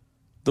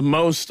the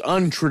most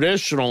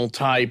untraditional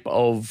type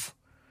of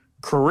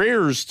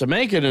careers to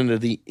make it into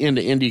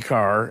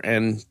IndyCar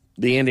and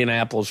the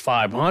Indianapolis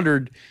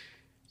 500.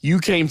 You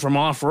came from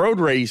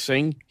off-road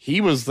racing. He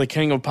was the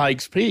king of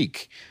Pikes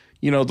Peak.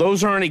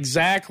 Those aren't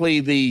exactly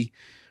the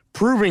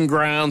proving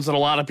grounds that a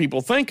lot of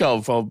people think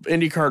of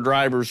IndyCar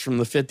drivers from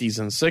the 50s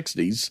and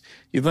 60s.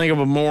 You think of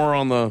them more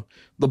on the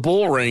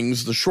bull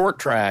rings, the short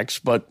tracks,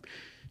 but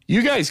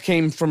you guys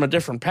came from a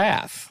different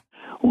path.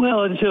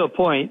 Well, to a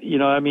point, he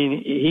was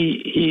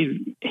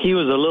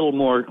a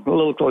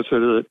little closer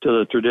to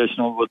the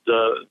traditional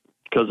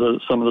because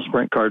of some of the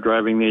sprint car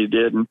driving that he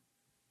did, and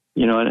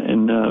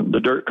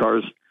the dirt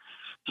cars.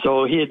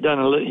 So he'd done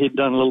a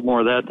little more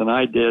of that than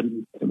I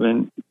did,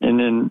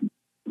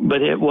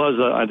 but it was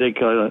I think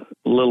a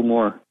little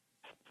more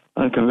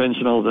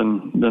unconventional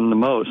than the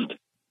most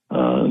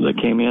that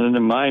came in. And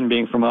in mine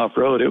being from off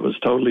road, it was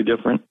totally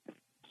different.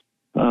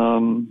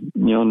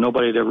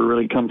 Nobody had ever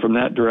really come from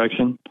that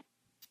direction.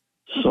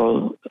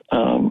 So,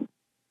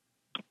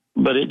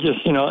 but it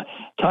just,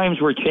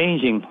 times were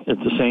changing at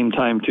the same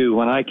time too.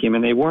 When I came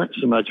in, they weren't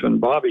so much when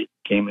Bobby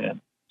came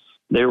in.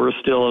 They were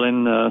still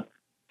in the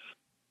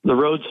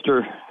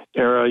roadster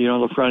era,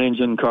 the front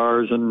engine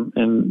cars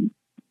and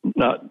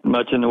not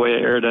much in the way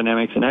of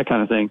aerodynamics and that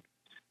kind of thing.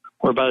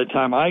 Where by the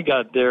time I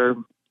got there,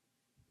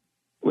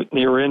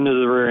 they were into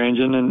the rear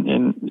engine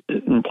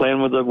and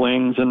playing with the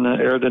wings and the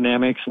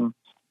aerodynamics, and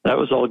that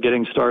was all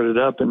getting started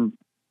up. And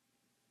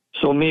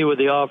so me with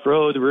the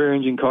off-road, the rear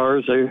engine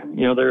cars,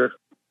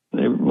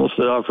 most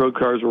of the off-road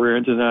cars were rear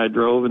engine that I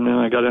drove, and then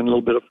I got in a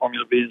little bit of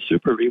Formula V and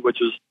Super V, which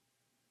was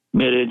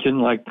mid-engine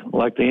like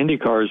the Indy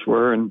cars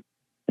were, and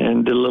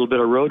did a little bit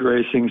of road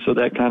racing. So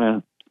that kind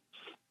of,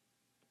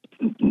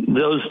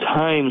 those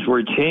times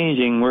were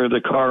changing where the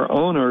car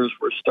owners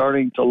were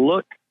starting to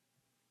look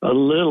a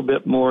little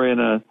bit more in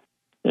a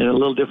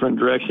little different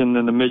direction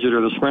than the midget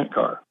or the sprint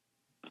car,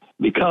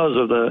 because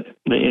of the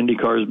Indy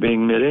cars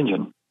being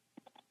mid-engine,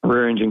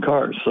 rear engine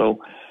cars. So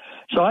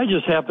I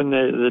just happened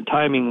to, the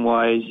timing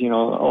wise,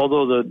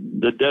 although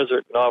the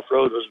desert and off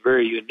road was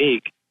very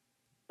unique,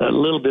 that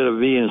little bit of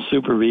V and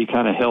Super V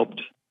kind of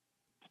helped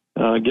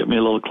get me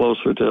a little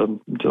closer to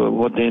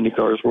what the Indy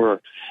cars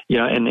were,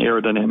 and the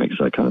aerodynamics,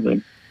 that kind of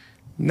thing.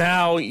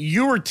 Now,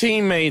 you were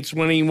teammates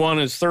when he won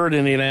his third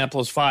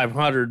Indianapolis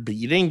 500, but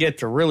you didn't get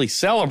to really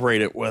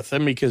celebrate it with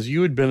him because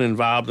you had been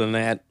involved in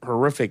that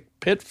horrific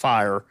pit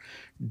fire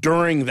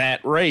during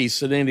that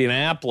race at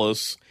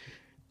Indianapolis.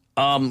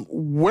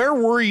 Where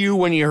were you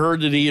when you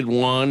heard that he had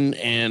won?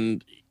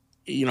 And,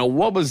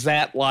 what was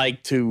that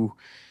like to,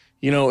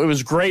 it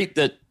was great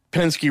that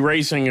Penske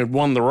Racing had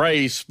won the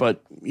race,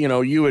 but,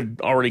 you had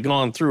already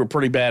gone through a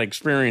pretty bad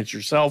experience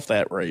yourself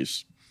that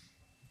race.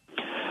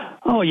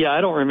 Oh, yeah, I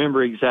don't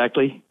remember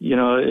exactly,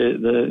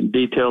 the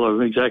detail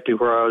of exactly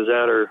where I was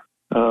at or,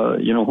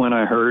 when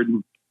I heard.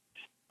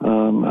 I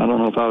don't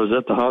know if I was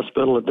at the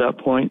hospital at that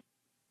point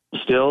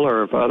still,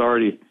 or if I'd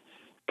already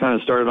kind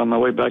of started on my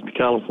way back to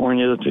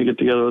California to get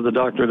together with the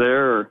doctor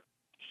there, or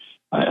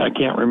I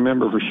can't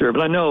remember for sure.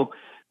 But I know,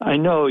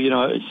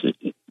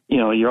 it's,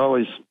 you're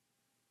always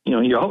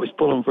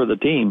pulling for the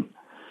team.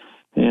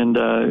 And,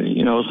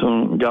 so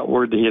when we got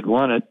word that he had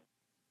won it,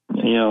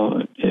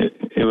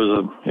 it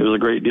was a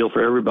great deal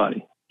for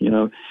everybody,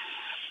 And,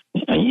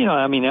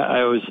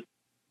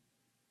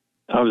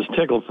 I was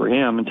tickled for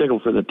him and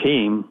tickled for the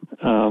team.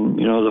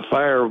 The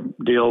fire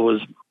deal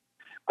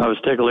I was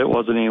tickled it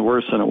wasn't any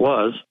worse than it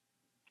was,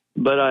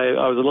 but I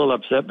was a little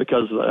upset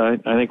because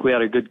I think we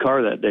had a good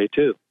car that day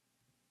too.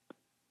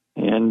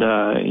 And,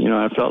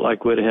 I felt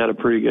like we'd had a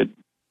pretty good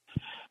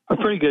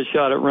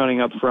shot at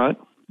running up front,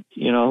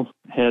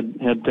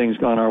 had things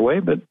gone our way,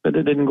 but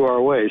it didn't go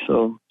our way.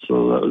 So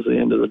that was the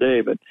end of the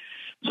day. But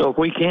so if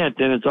we can't,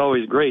 then it's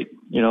always great,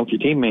 if your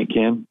teammate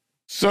can.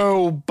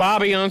 So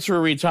Bobby Unser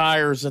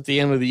retires at the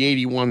end of the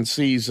 81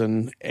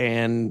 season,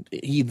 and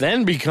he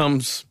then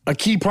becomes a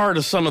key part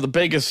of some of the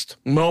biggest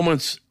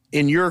moments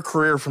in your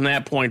career from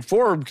that point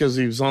forward, because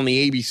he was on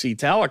the ABC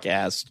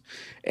telecast.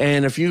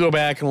 And if you go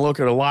back and look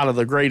at a lot of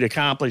the great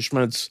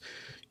accomplishments,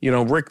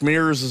 Rick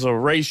Mears is a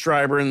race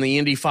driver in the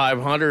Indy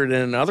 500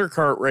 and other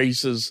kart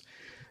races.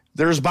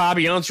 There's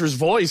Bobby Unser's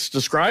voice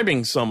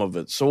describing some of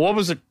it. So what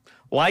was it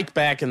like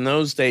back in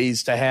those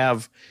days to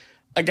have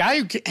a guy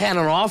who had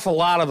an awful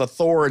lot of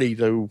authority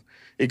to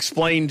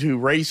explain to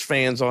race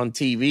fans on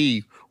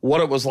TV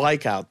what it was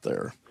like out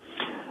there?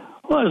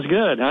 Well, it was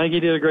good. I think he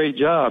did a great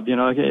job,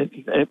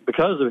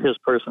 because of his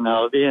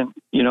personality, and,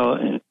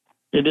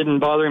 it didn't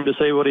bother him to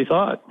say what he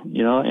thought,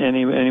 and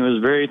he was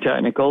very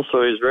technical.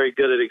 So he was very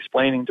good at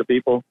explaining to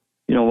people,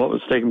 what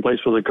was taking place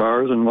with the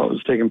cars and what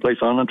was taking place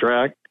on the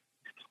track,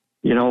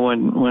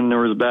 when there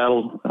was a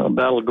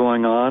battle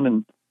going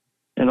on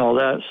and all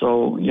that.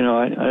 So,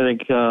 I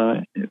think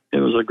it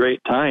was a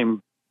great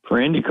time for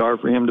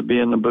IndyCar for him to be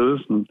in the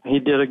booth, and he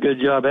did a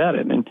good job at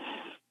it. And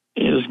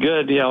it was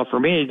good, for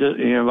me,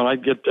 when I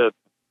get to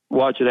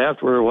watch it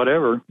afterward or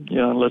whatever,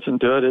 listen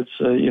to it, it's,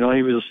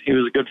 he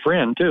was a good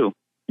friend too,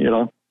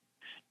 So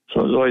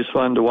it was always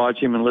fun to watch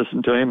him and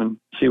listen to him and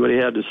see what he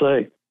had to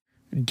say.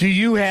 Do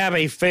you have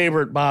a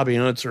favorite Bobby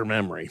Unser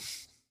memory?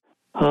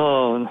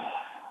 Oh,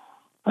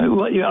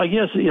 I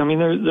guess,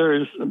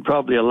 there's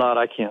probably a lot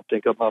I can't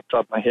think of off the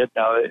top of my head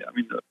now.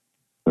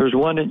 There's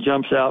one that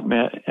jumps out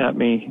at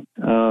me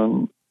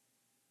when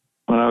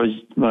I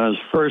was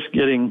first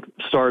getting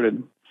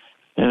started,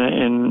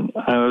 and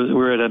we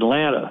were at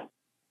Atlanta,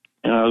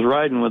 and I was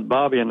riding with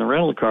Bobby in the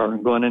rental car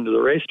and going into the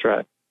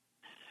racetrack.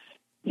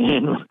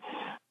 And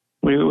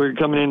we were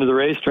coming into the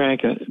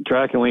racetrack,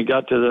 and we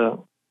got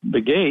to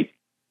the gate,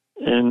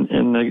 and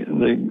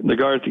the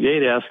guard at the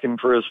gate asked him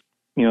for his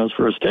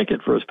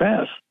ticket, for his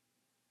pass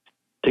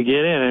to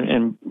get in,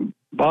 and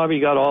Bobby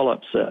got all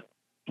upset.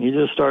 He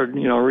just started,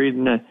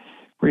 reading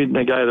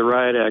the guy the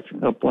riot act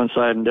up one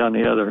side and down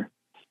the other.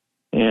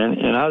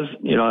 And I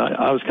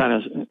was kind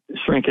of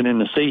shrinking in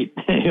the seat,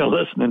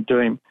 listening to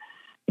him.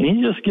 And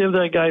he just gave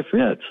that guy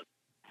fits.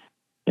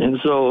 And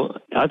so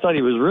I thought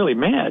he was really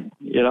mad,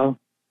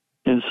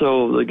 And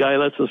so the guy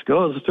lets us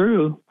go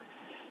through.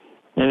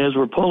 And as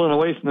we're pulling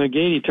away from the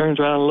gate, he turns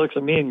around and looks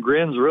at me and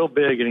grins real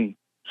big. And he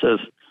says,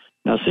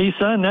 "Now, see,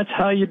 son, that's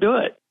how you do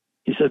it."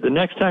 He said, "The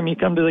next time you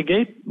come to the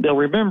gate, they'll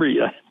remember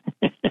you."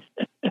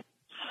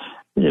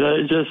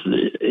 It's just,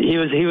 he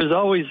was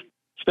always,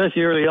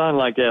 especially early on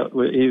like that,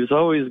 he was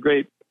always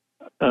great,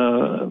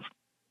 always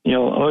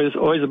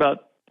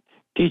about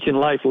teaching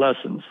life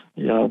lessons.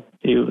 He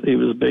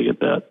was big at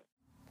that.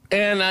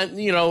 And,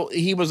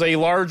 he was a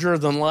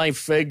larger-than-life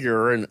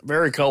figure and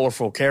very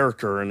colorful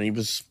character, and he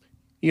was,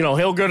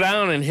 he'll go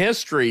down in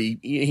history.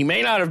 He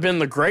may not have been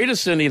the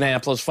greatest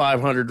Indianapolis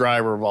 500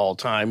 driver of all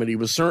time, but he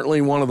was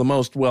certainly one of the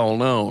most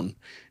well-known.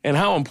 And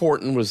how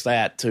important was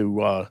that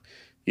to,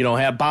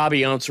 have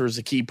Bobby Unser as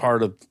a key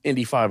part of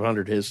Indy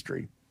 500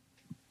 history?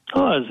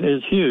 Oh,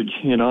 it's huge.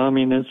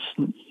 It's,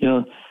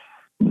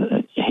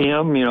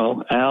 him,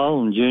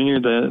 Al and Junior,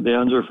 the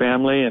Unser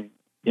family, and,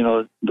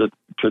 the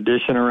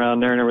tradition around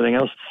there and everything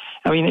else.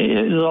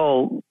 It was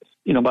all,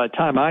 by the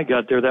time I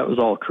got there, that was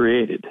all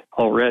created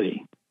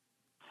already.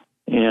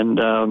 And,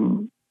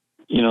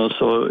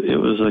 so it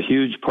was a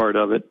huge part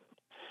of it.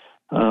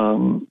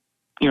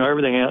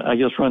 Everything, I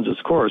guess, runs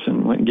its course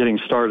and getting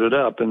started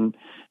up. And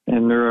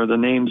there are the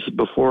names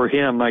before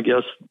him, I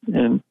guess,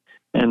 and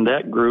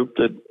that group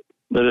that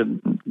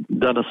had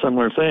done a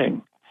similar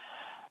thing.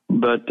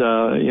 But,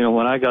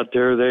 when I got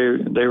there,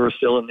 they were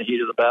still in the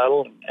heat of the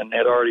battle and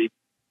had already,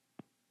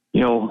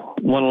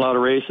 won a lot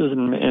of races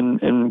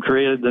and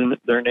created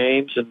their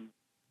names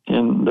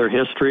and their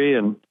history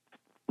and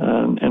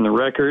the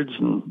records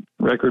and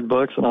record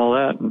books and all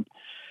that. And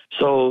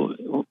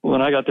so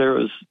when I got there,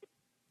 it was,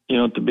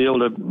 to be able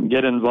to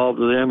get involved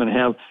with them and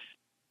have,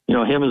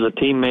 him as a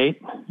teammate,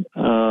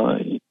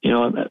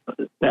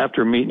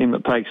 after meeting him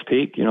at Pikes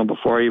Peak,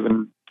 before I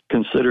even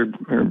considered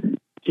or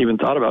even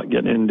thought about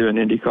getting into an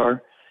IndyCar,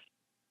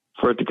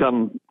 for it to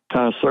come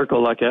kind of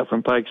circle like that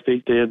from Pikes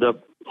Peak to end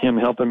up him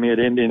helping me at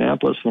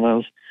Indianapolis in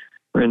the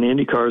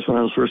IndyCars when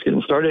I was first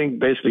getting started. He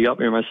basically got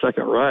me on my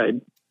second ride.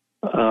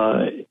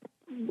 It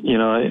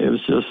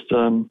was just,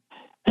 and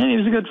he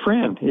was a good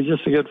friend. He's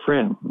just a good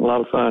friend, a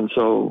lot of fun.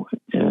 So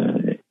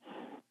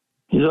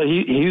he's a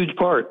huge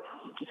part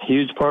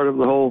of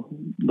the whole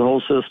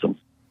system.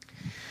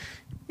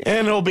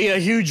 And it'll be a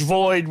huge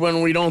void when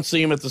we don't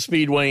see him at the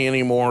Speedway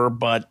anymore.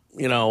 But,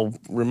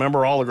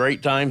 remember all the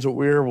great times that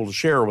we were able to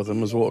share with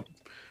him is what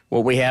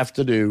we have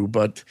to do.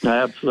 But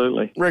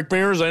absolutely. Rick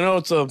Mears, I know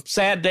it's a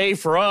sad day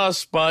for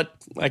us, but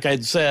like I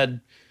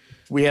said,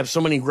 we have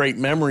so many great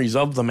memories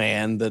of the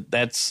man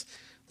that's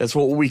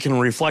what we can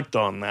reflect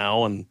on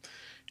now. And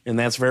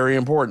that's very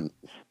important.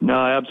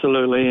 No,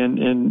 absolutely.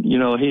 And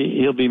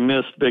he'll be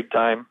missed big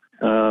time.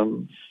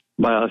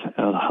 By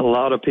a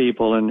lot of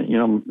people,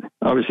 and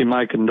obviously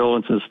my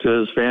condolences to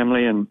his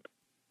family and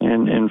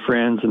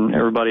friends and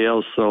everybody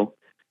else. So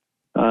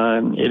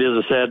it is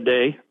a sad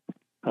day,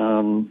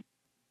 and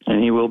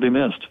he will be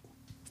missed.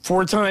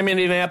 Four-time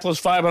Indianapolis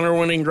 500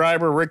 winning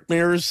driver Rick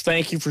Mears,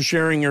 thank you for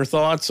sharing your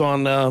thoughts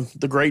on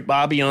the great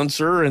Bobby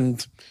Unser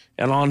and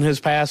on his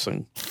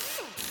passing.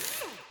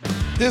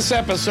 This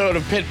episode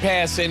of Pit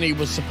Pass Indy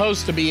was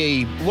supposed to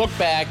be a look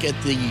back at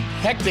the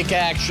hectic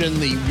action,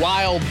 the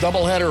wild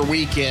doubleheader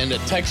weekend at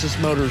Texas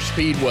Motor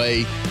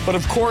Speedway. But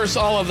of course,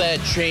 all of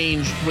that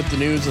changed with the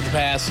news of the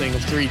passing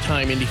of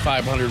three-time Indy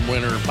 500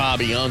 winner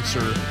Bobby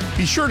Unser.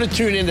 Be sure to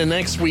tune into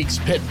next week's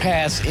Pit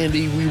Pass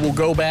Indy. We will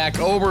go back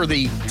over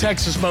the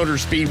Texas Motor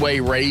Speedway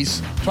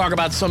race, talk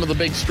about some of the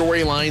big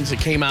storylines that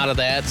came out of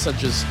that,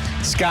 such as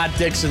Scott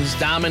Dixon's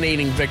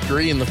dominating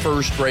victory in the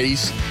first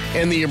race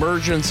and the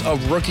emergence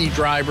of rookie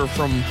driver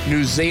from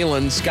New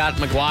Zealand, Scott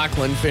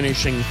McLaughlin,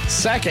 finishing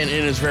second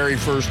in his very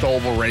first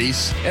oval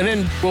race. And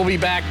then we'll be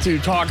back to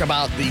talk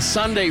about the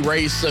Sunday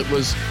race that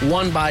was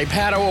won by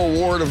Pato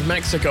O'Ward of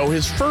Mexico,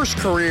 his first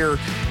career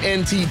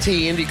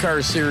NTT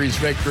IndyCar Series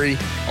victory,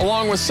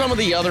 along with some of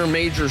the other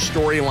major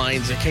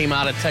storylines that came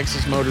out of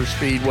Texas Motor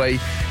Speedway,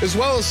 as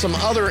well as some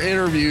other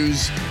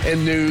interviews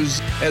and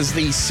news as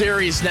the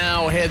series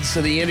now heads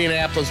to the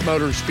Indianapolis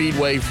Motor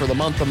Speedway for the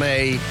month of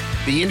May,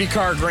 the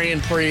IndyCar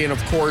Grand Prix, and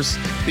of course,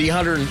 the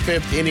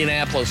 105th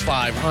Indianapolis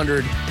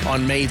 500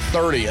 on May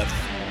 30th.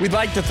 We'd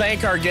like to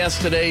thank our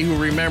guests today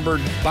who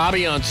remembered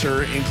Bobby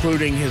Unser,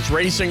 including his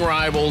racing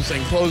rivals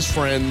and close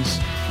friends,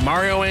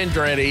 Mario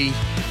Andretti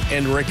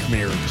and Rick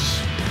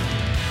Mears.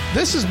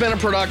 This has been a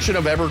production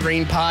of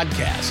Evergreen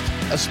Podcast.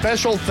 A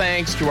special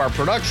thanks to our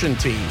production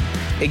team.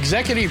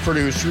 Executive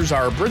producers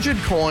are Bridget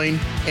Coyne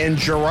and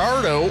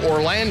Gerardo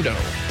Orlando.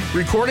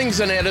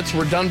 Recordings and edits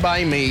were done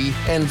by me,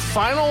 and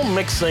final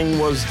mixing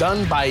was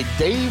done by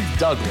Dave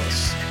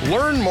Douglas.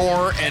 Learn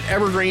more at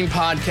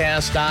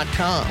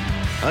evergreenpodcast.com.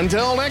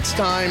 Until next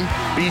time,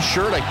 be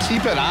sure to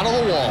keep it out of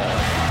the wall.